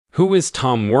Who is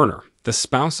Tom Werner, the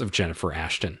spouse of Jennifer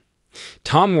Ashton?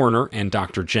 Tom Werner and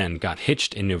Dr. Jen got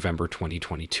hitched in November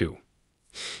 2022.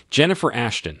 Jennifer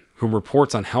Ashton, who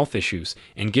reports on health issues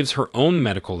and gives her own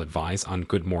medical advice on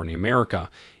Good Morning America,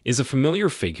 is a familiar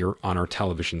figure on our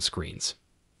television screens.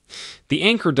 The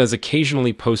anchor does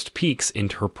occasionally post peeks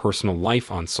into her personal life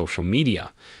on social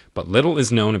media, but little is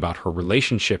known about her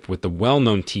relationship with the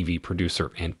well-known TV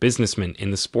producer and businessman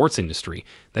in the sports industry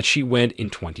that she wed in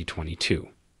 2022.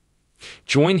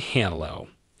 Join Hello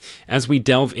as we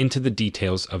delve into the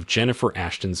details of Jennifer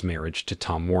Ashton's marriage to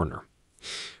Tom Werner.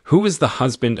 Who is the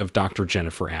husband of Dr.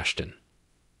 Jennifer Ashton?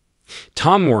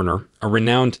 Tom Werner, a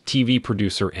renowned TV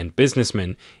producer and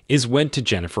businessman, is wed to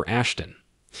Jennifer Ashton.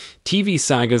 TV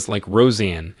sagas like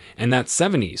Roseanne and That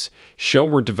 70s Show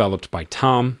were developed by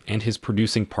Tom and his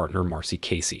producing partner Marcy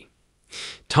Casey.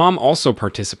 Tom also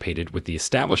participated with the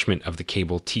establishment of the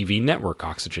cable TV network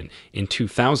Oxygen in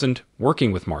 2000,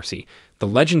 working with Marcy, the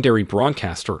legendary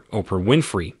broadcaster Oprah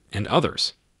Winfrey, and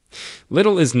others.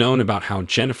 Little is known about how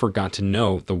Jennifer got to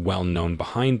know the well-known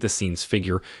behind-the-scenes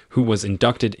figure who was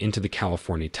inducted into the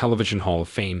California Television Hall of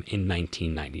Fame in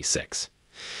 1996.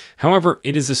 However,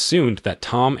 it is assumed that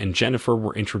Tom and Jennifer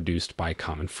were introduced by a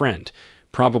common friend,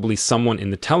 probably someone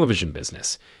in the television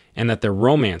business, and that their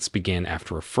romance began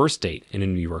after a first date in a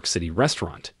New York City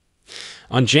restaurant.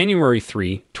 On January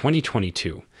 3,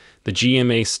 2022, the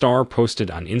GMA star posted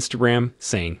on Instagram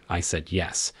saying, "I said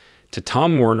yes," to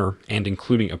Tom Werner and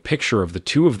including a picture of the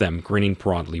two of them grinning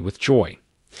broadly with joy.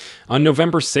 On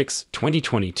November 6,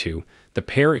 2022, the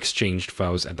pair exchanged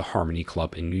vows at the Harmony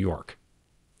Club in New York.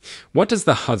 What does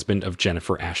the husband of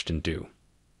Jennifer Ashton do?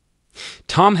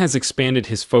 Tom has expanded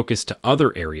his focus to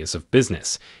other areas of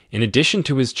business, in addition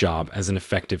to his job as an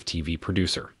effective TV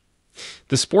producer.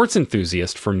 The sports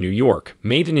enthusiast from New York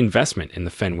made an investment in the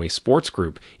Fenway Sports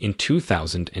Group in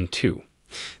 2002.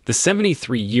 The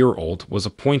 73-year-old was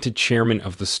appointed chairman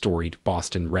of the storied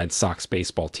Boston Red Sox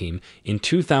baseball team in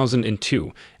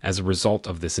 2002 as a result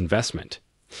of this investment.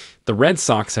 The Red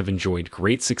Sox have enjoyed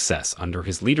great success under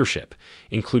his leadership,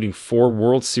 including 4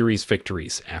 World Series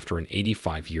victories after an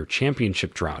 85-year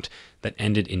championship drought that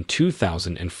ended in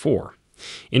 2004.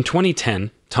 In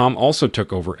 2010, Tom also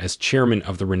took over as chairman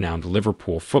of the renowned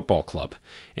Liverpool Football Club,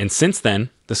 and since then,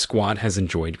 the squad has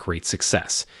enjoyed great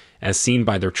success, as seen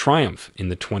by their triumph in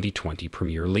the 2020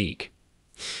 Premier League.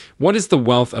 What is the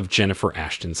wealth of Jennifer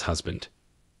Ashton's husband?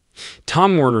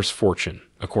 Tom Werner's fortune,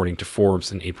 according to Forbes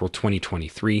in April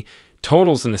 2023,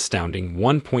 totals an astounding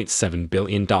 $1.7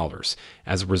 billion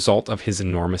as a result of his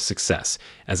enormous success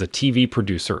as a TV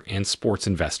producer and sports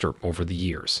investor over the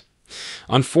years.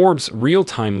 On Forbes'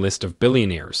 real-time list of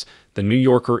billionaires, the New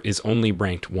Yorker is only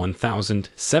ranked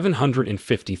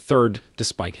 1,753rd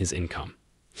despite his income.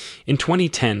 In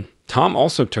 2010, Tom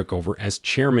also took over as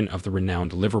chairman of the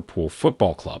renowned Liverpool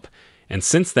Football Club, and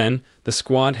since then, the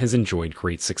squad has enjoyed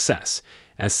great success,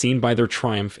 as seen by their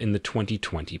triumph in the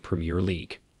 2020 Premier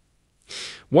League.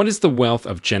 What is the wealth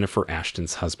of Jennifer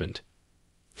Ashton's husband?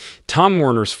 Tom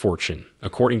Werner's fortune,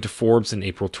 according to Forbes in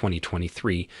April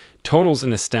 2023, totals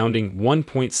an astounding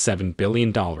 $1.7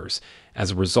 billion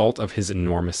as a result of his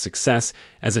enormous success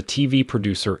as a TV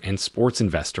producer and sports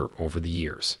investor over the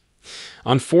years.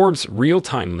 On Forbes'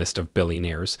 real-time list of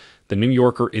billionaires, the New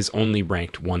Yorker is only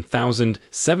ranked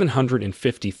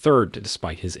 1,753rd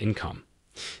despite his income.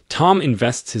 Tom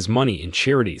invests his money in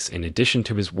charities in addition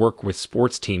to his work with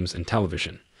sports teams and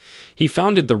television. He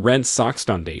founded the Red Sox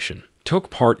Foundation, took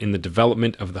part in the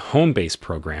development of the Home Base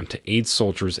program to aid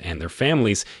soldiers and their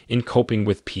families in coping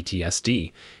with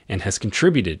PTSD, and has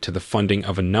contributed to the funding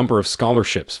of a number of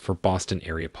scholarships for Boston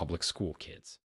area public school kids.